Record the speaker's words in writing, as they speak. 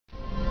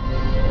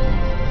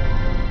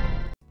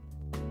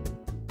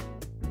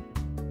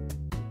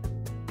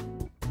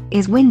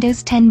Is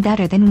Windows 10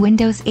 better than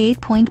Windows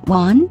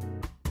 8.1?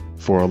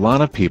 For a lot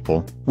of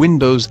people,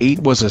 Windows 8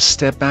 was a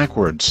step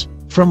backwards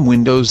from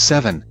Windows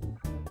 7.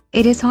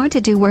 It is hard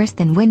to do worse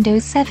than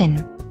Windows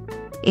 7.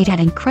 It had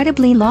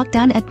incredibly locked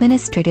down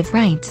administrative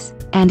rights,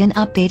 and an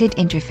updated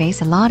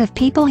interface a lot of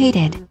people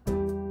hated.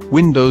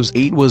 Windows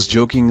 8 was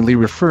jokingly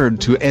referred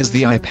to as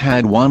the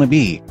iPad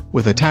wannabe,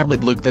 with a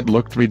tablet look that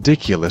looked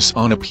ridiculous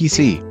on a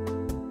PC.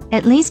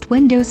 At least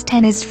Windows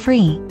 10 is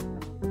free.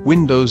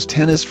 Windows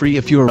 10 is free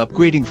if you're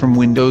upgrading from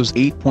Windows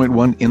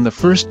 8.1 in the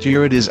first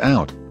year it is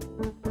out.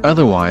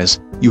 Otherwise,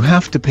 you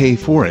have to pay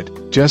for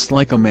it, just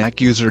like a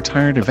Mac user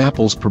tired of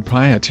Apple's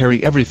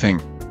proprietary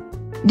everything.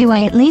 Do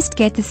I at least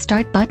get the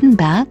Start button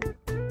back?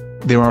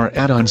 There are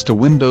add-ons to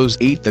Windows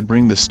 8 that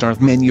bring the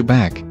Start menu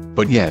back,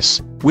 but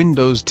yes,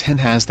 Windows 10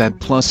 has that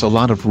plus a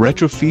lot of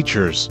retro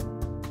features.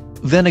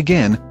 Then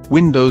again,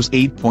 Windows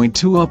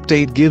 8.2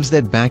 update gives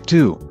that back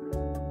too.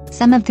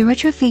 Some of the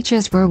retro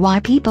features were why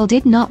people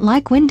did not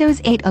like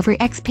Windows 8 over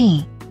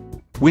XP.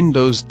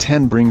 Windows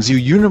 10 brings you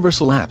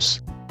universal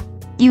apps.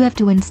 You have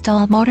to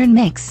install Modern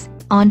Mix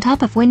on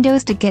top of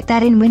Windows to get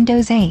that in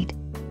Windows 8.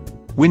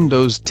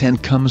 Windows 10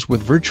 comes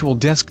with virtual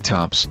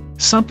desktops,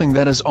 something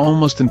that is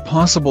almost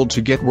impossible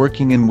to get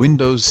working in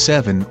Windows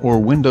 7 or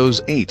Windows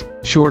 8,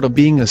 short of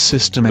being a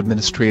system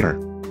administrator.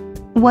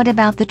 What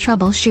about the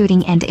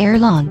troubleshooting and error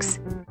logs?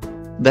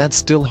 That's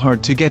still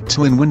hard to get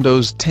to in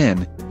Windows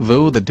 10,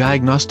 though the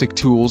diagnostic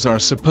tools are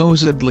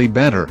supposedly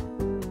better.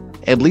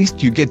 At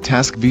least you get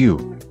Task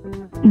View.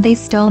 They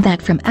stole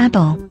that from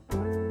Apple.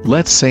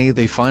 Let's say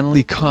they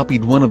finally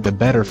copied one of the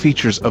better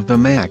features of the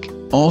Mac,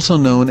 also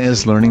known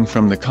as learning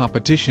from the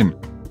competition.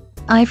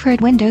 I've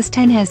heard Windows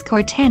 10 has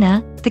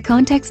Cortana, the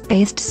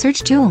context-based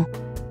search tool.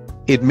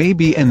 It may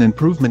be an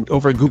improvement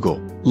over Google,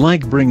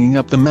 like bringing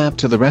up the map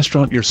to the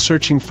restaurant you're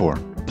searching for,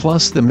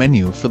 plus the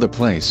menu for the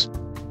place.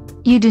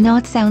 You do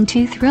not sound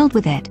too thrilled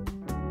with it.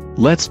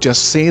 Let's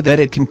just say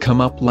that it can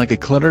come up like a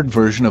cluttered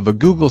version of a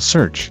Google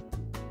search.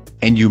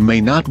 And you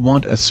may not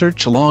want a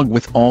search log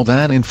with all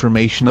that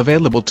information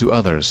available to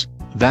others.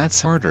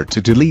 That's harder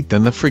to delete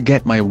than the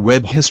Forget My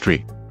Web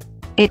history.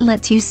 It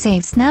lets you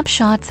save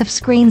snapshots of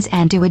screens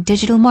and do a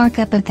digital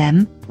markup of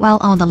them, while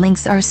all the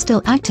links are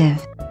still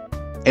active.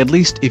 At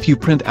least if you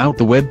print out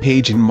the web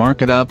page and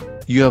mark it up,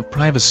 you have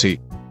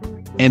privacy.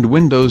 And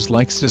Windows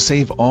likes to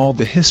save all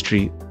the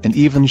history, and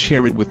even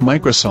share it with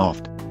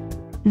Microsoft.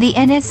 The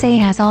NSA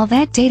has all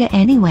that data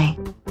anyway.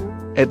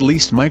 At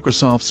least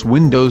Microsoft's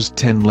Windows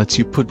 10 lets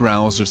you put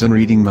browsers in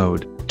reading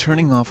mode,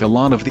 turning off a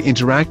lot of the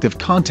interactive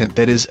content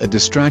that is a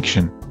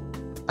distraction.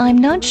 I'm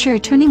not sure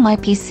turning my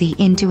PC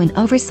into an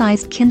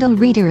oversized Kindle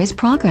reader is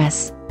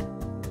progress.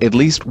 At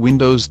least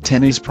Windows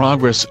 10 is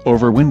progress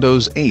over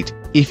Windows 8,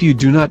 if you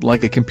do not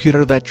like a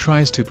computer that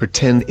tries to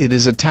pretend it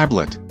is a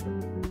tablet.